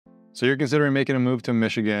So you're considering making a move to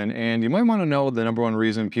Michigan, and you might want to know the number one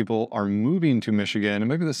reason people are moving to Michigan. It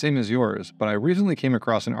might be the same as yours, but I recently came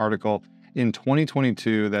across an article in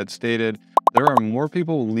 2022 that stated there are more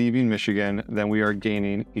people leaving Michigan than we are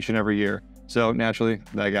gaining each and every year. So naturally,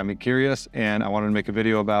 that got me curious, and I wanted to make a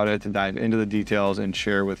video about it to dive into the details and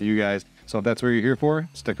share with you guys. So if that's what you're here for,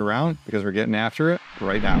 stick around because we're getting after it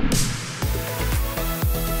right now.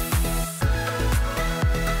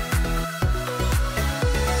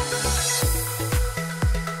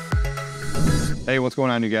 Hey, what's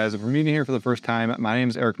going on, you guys? If you're meeting here for the first time, my name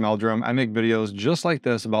is Eric Meldrum. I make videos just like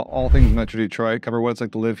this about all things Metro Detroit, cover what it's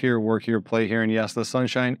like to live here, work here, play here, and yes, the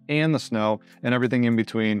sunshine and the snow and everything in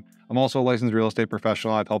between. I'm also a licensed real estate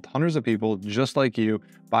professional. I've helped hundreds of people just like you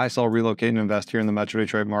buy, sell, relocate, and invest here in the Metro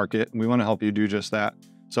Detroit market. And we want to help you do just that.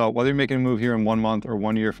 So whether you're making a move here in 1 month or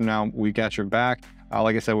 1 year from now, we got your back.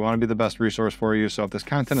 Like I said, we want to be the best resource for you. So if this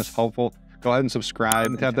content is helpful, go ahead and subscribe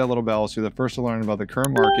and tap that little bell so you're the first to learn about the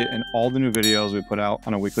current market and all the new videos we put out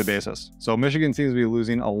on a weekly basis. So Michigan seems to be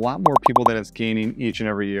losing a lot more people than it's gaining each and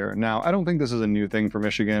every year. Now, I don't think this is a new thing for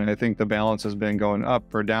Michigan. I think the balance has been going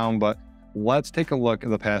up or down, but let's take a look at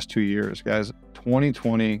the past 2 years, guys.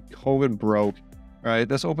 2020, COVID broke, right?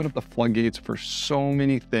 This opened up the floodgates for so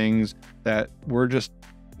many things that were just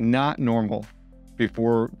not normal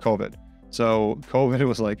before COVID. So COVID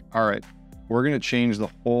was like, all right, we're going to change the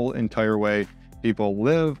whole entire way people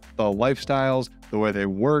live, the lifestyles, the way they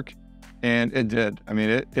work. And it did. I mean,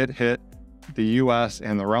 it hit the US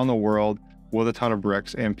and around the world with a ton of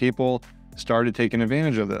bricks, and people started taking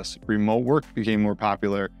advantage of this. Remote work became more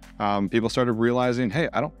popular. People started realizing, hey,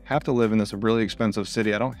 I don't have to live in this really expensive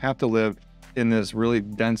city. I don't have to live in this really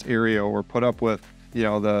dense area or put up with, you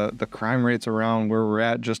know, the crime rates around where we're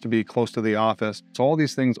at just to be close to the office. So all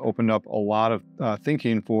these things opened up a lot of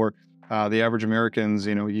thinking for the average Americans,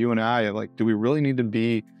 you know, you and I, like, do we really need to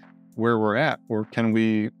be where we're at, or can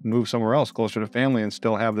we move somewhere else closer to family and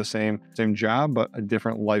still have the same job, but a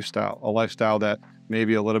different lifestyle, a lifestyle that may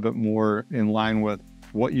be a little bit more in line with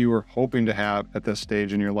what you were hoping to have at this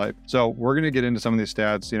stage in your life. So we're going to get into some of these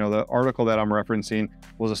stats. You know, the article that I'm referencing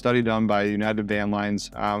was a study done by United Van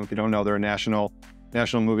Lines. If you don't know, they're a national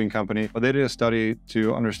moving company, but they did a study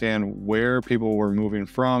to understand where people were moving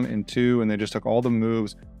from and to, and they just took all the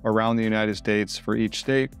moves around the United States for each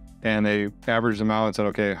state, and they averaged them out and said,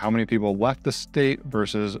 okay, how many people left the state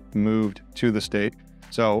versus moved to the state?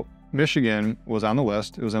 So Michigan was on the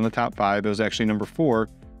list. It was in the top 5. It was actually number 4,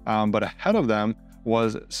 but ahead of them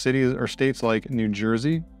was cities or states like New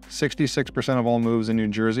Jersey. 66% of all moves in New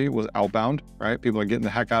Jersey was outbound, right? People are getting the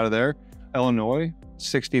heck out of there. Illinois,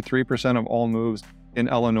 63% of all moves in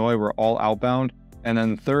Illinois were all outbound. And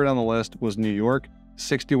then third on the list was New York.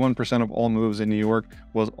 61% of all moves in New York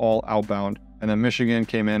was all outbound. And then Michigan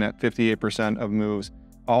came in at 58% of moves.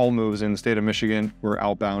 All moves in the state of Michigan were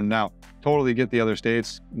outbound. Now, totally get the other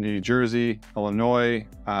states, New Jersey, Illinois,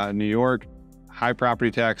 New York, high property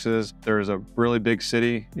taxes. There's a really big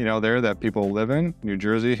city, you know, there that people live in, New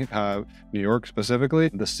Jersey, New York specifically.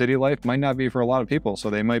 The city life might not be for a lot of people. So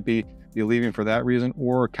they might be leaving for that reason,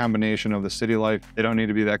 or a combination of the city life. They don't need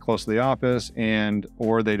to be that close to the office,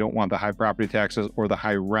 or they don't want the high property taxes or the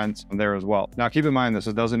high rents there as well. Now, keep in mind, this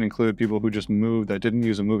doesn't include people who just moved that didn't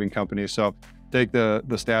use a moving company. So take the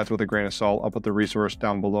stats with a grain of salt. I'll put the resource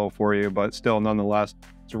down below for you, but still, nonetheless,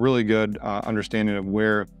 it's a really good understanding of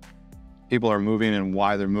where people are moving and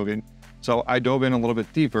why they're moving. So I dove in a little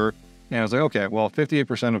bit deeper, and I was like, okay, well,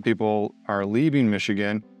 58% of people are leaving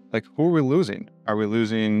Michigan. Like, who are we losing? Are we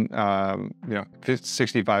losing,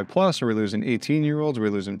 65 plus? Are we losing 18-year-olds? Are we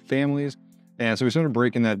losing families? And so we started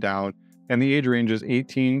breaking that down. And the age ranges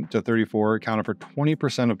 18 to 34 accounted for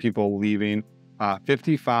 20% of people leaving.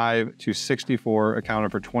 55 to 64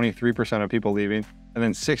 accounted for 23% of people leaving. And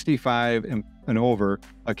then 65 and over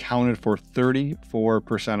accounted for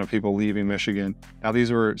 34% of people leaving Michigan. Now,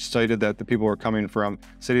 these were cited that the people were coming from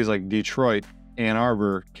cities like Detroit, Ann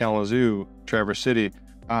Arbor, Kalamazoo, Traverse City.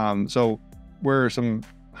 So where some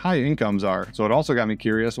high incomes are. So it also got me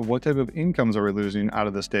curious, what type of incomes are we losing out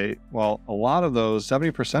of the state? Well, a lot of those,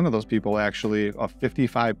 70% of those people actually, of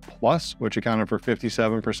 55 plus, which accounted for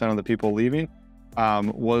 57% of the people leaving,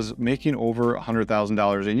 was making over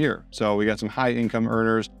 $100,000 a year. So we got some high income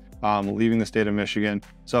earners leaving the state of Michigan.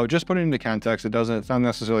 So just putting it into context, it's not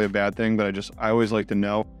necessarily a bad thing, but I always like to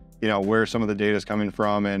know, you know, where some of the data is coming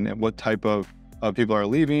from and what type of people are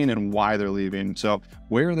leaving and why they're leaving. So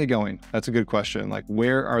where are they going? That's a good question. Like,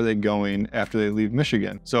 where are they going after they leave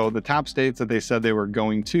Michigan? So the top states that they said they were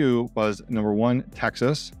going to was number 1,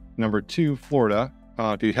 Texas, number 2, Florida.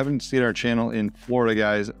 If you haven't seen our channel in Florida,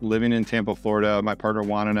 guys, living in Tampa, Florida, my partner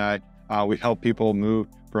Juan and I, we help people move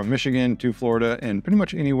from Michigan to Florida and pretty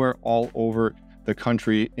much anywhere all over the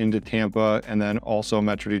country into Tampa, and then also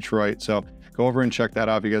Metro Detroit. So go over and check that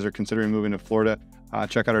out if you guys are considering moving to Florida.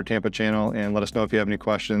 Check out our Tampa channel and let us know if you have any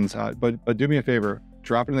questions. But do me a favor,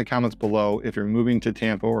 drop it in the comments below if you're moving to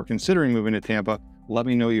Tampa or considering moving to Tampa. Let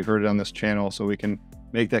me know you heard it on this channel so we can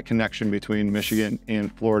make that connection between Michigan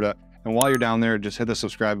and Florida. And while you're down there, just hit the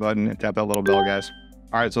subscribe button and tap that little bell, guys.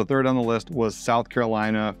 All right, so third on the list was South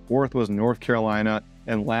Carolina, fourth was North Carolina,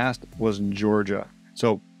 and last was Georgia.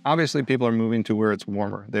 So obviously people are moving to where it's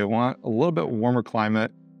warmer. They want a little bit warmer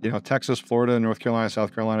climate. You know, Texas, Florida, North Carolina,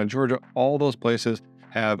 South Carolina, Georgia, all those places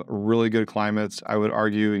have really good climates. I would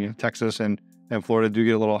argue, you know, Texas and Florida do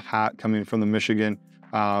get a little hot coming from the Michigan.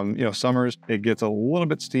 You know, summers, it gets a little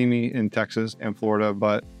bit steamy in Texas and Florida,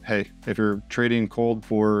 but hey, if you're trading cold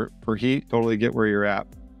for heat, totally get where you're at.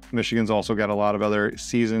 Michigan's also got a lot of other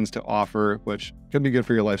seasons to offer, which could be good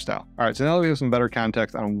for your lifestyle. All right, so now that we have some better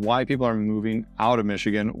context on why people are moving out of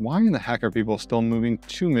Michigan, why in the heck are people still moving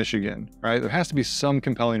to Michigan, right? There has to be some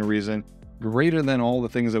compelling reason greater than all the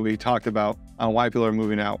things that we talked about on why people are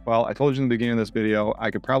moving out. Well, I told you in the beginning of this video,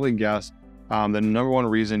 I could probably guess the number one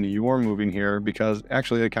reason you're moving here, because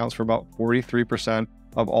actually it accounts for about 43%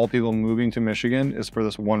 of all people moving to Michigan, is for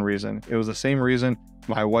this one reason. It was the same reason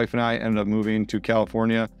my wife and I ended up moving to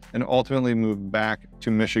California and ultimately moved back to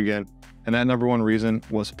Michigan. And that number one reason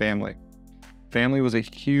was family. Family was a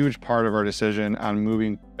huge part of our decision on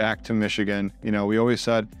moving back to Michigan. You know, we always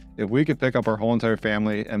said if we could pick up our whole entire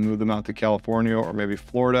family and move them out to California or maybe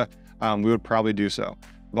Florida, we would probably do so.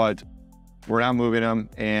 But we're not moving them,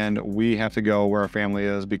 and we have to go where our family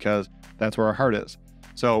is because that's where our heart is.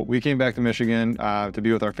 So we came back to Michigan to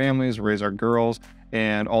be with our families, raise our girls,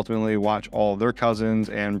 and ultimately watch all of their cousins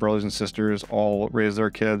and brothers and sisters all raise their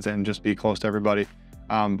kids and just be close to everybody.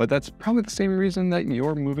 But that's probably the same reason that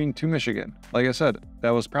you're moving to Michigan. Like I said, that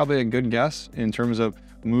was probably a good guess in terms of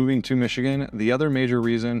moving to Michigan. The other major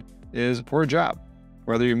reason is for a job.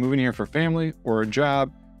 Whether you're moving here for family or a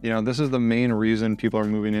job, you know, this is the main reason people are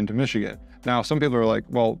moving into Michigan. Now, some people are like,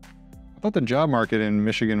 well, I thought the job market in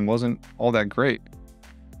Michigan wasn't all that great.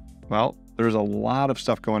 Well, there's a lot of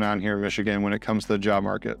stuff going on here in Michigan when it comes to the job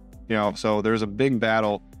market. You know, so there's a big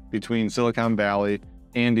battle between Silicon Valley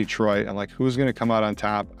and Detroit, and like who's going to come out on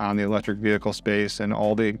top on the electric vehicle space and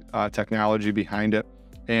all the technology behind it.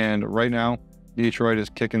 And right now, Detroit is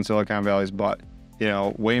kicking Silicon Valley's butt. You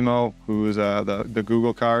know, Waymo, who's the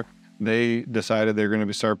Google car, they decided they're going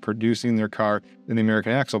to start producing their car in the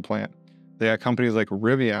American Axle plant. They got companies like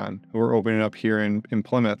Rivian who are opening up here in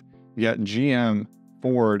Plymouth. You got GM,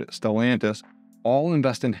 Ford, Stellantis, all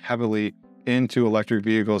investing heavily into electric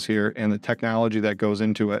vehicles here and the technology that goes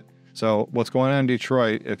into it. So what's going on in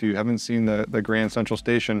Detroit, if you haven't seen the Grand Central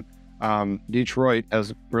Station, Detroit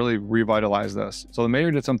has really revitalized this. So the mayor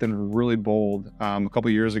did something really bold a couple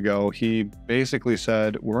years ago. He basically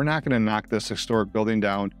said, we're not going to knock this historic building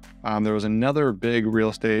down. There was another big real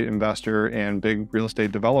estate investor and big real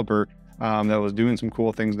estate developer that was doing some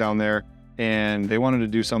cool things down there, and they wanted to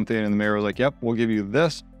do something, and the mayor was like, yep, we'll give you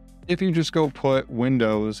this if you just go put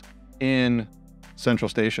windows in Central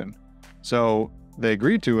Station. So they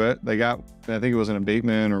agreed to it. They got, I think it was an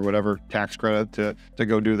abatement or whatever tax credit to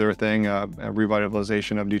go do their thing, a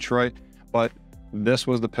revitalization of Detroit. But this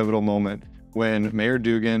was the pivotal moment when Mayor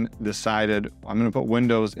Dugan decided, I'm going to put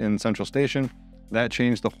windows in Central Station. That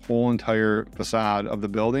changed the whole entire facade of the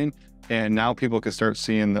building. And now people can start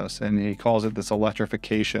seeing this, and he calls it this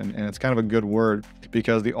electrification. And it's kind of a good word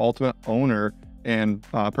because the ultimate owner and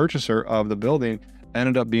purchaser of the building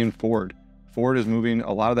ended up being Ford. Ford is moving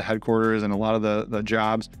a lot of the headquarters and a lot of the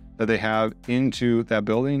jobs that they have into that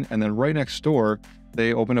building. And then right next door,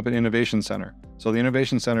 they opened up an innovation center. So the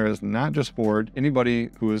innovation center is not just Ford. Anybody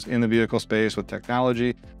who is in the vehicle space with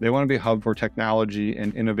technology, they want to be a hub for technology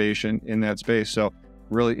and innovation in that space. So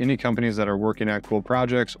really any companies that are working at cool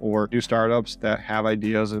projects or new startups that have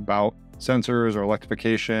ideas about sensors or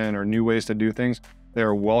electrification or new ways to do things,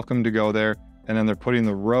 they're welcome to go there. And then they're putting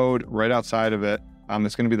the road right outside of it.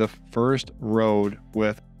 It's going to be the first road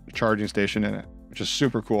with a charging station in it, which is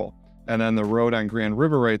super cool. And then the road on Grand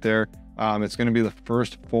River right there, it's going to be the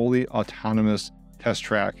first fully autonomous test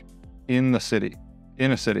track in the city,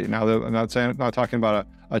 in a city. Now, I'm not talking about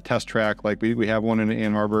a test track like we have one in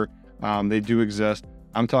Ann Arbor. They do exist.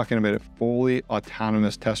 I'm talking about a fully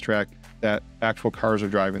autonomous test track that actual cars are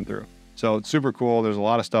driving through. So it's super cool. There's a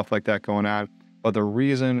lot of stuff like that going on. But the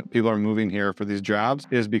reason people are moving here for these jobs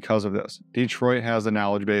is because of this. Detroit has the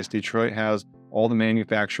knowledge base. Detroit has all the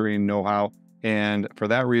manufacturing know-how. And for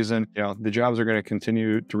that reason, you know, the jobs are going to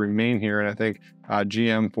continue to remain here. And I think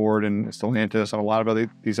GM, Ford, and Stellantis, and a lot of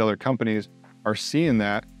these other companies are seeing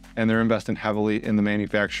that, and they're investing heavily in the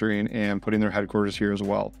manufacturing and putting their headquarters here as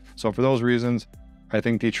well. So for those reasons, I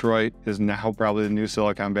think Detroit is now probably the new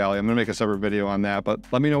Silicon Valley. I'm gonna make a separate video on that, but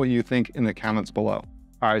let me know what you think in the comments below.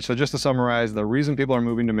 All right, so just to summarize, the reason people are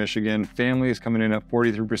moving to Michigan, families coming in at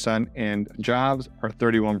 43% and jobs are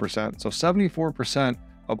 31%. So 74%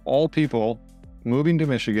 of all people moving to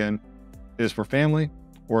Michigan is for family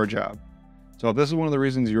or a job. So if this is one of the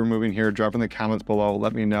reasons you're moving here, drop in the comments below,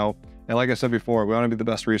 let me know. And like I said before, we want to be the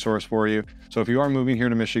best resource for you. So if you are moving here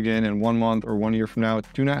to Michigan in 1 month or 1 year from now,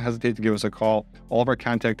 do not hesitate to give us a call. All of our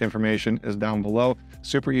contact information is down below.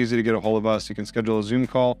 Super easy to get a hold of us. You can schedule a Zoom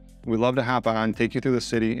call. We'd love to hop on, take you through the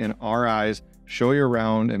city in our eyes, show you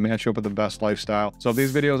around, and match you up with the best lifestyle. So if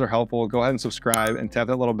these videos are helpful, go ahead and subscribe and tap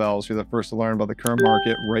that little bell so you're the first to learn about the current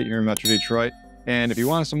market right here in Metro Detroit. And if you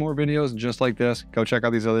want some more videos just like this, go check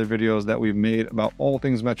out these other videos that we've made about all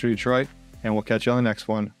things Metro Detroit, and we'll catch you on the next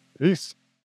one. Peace.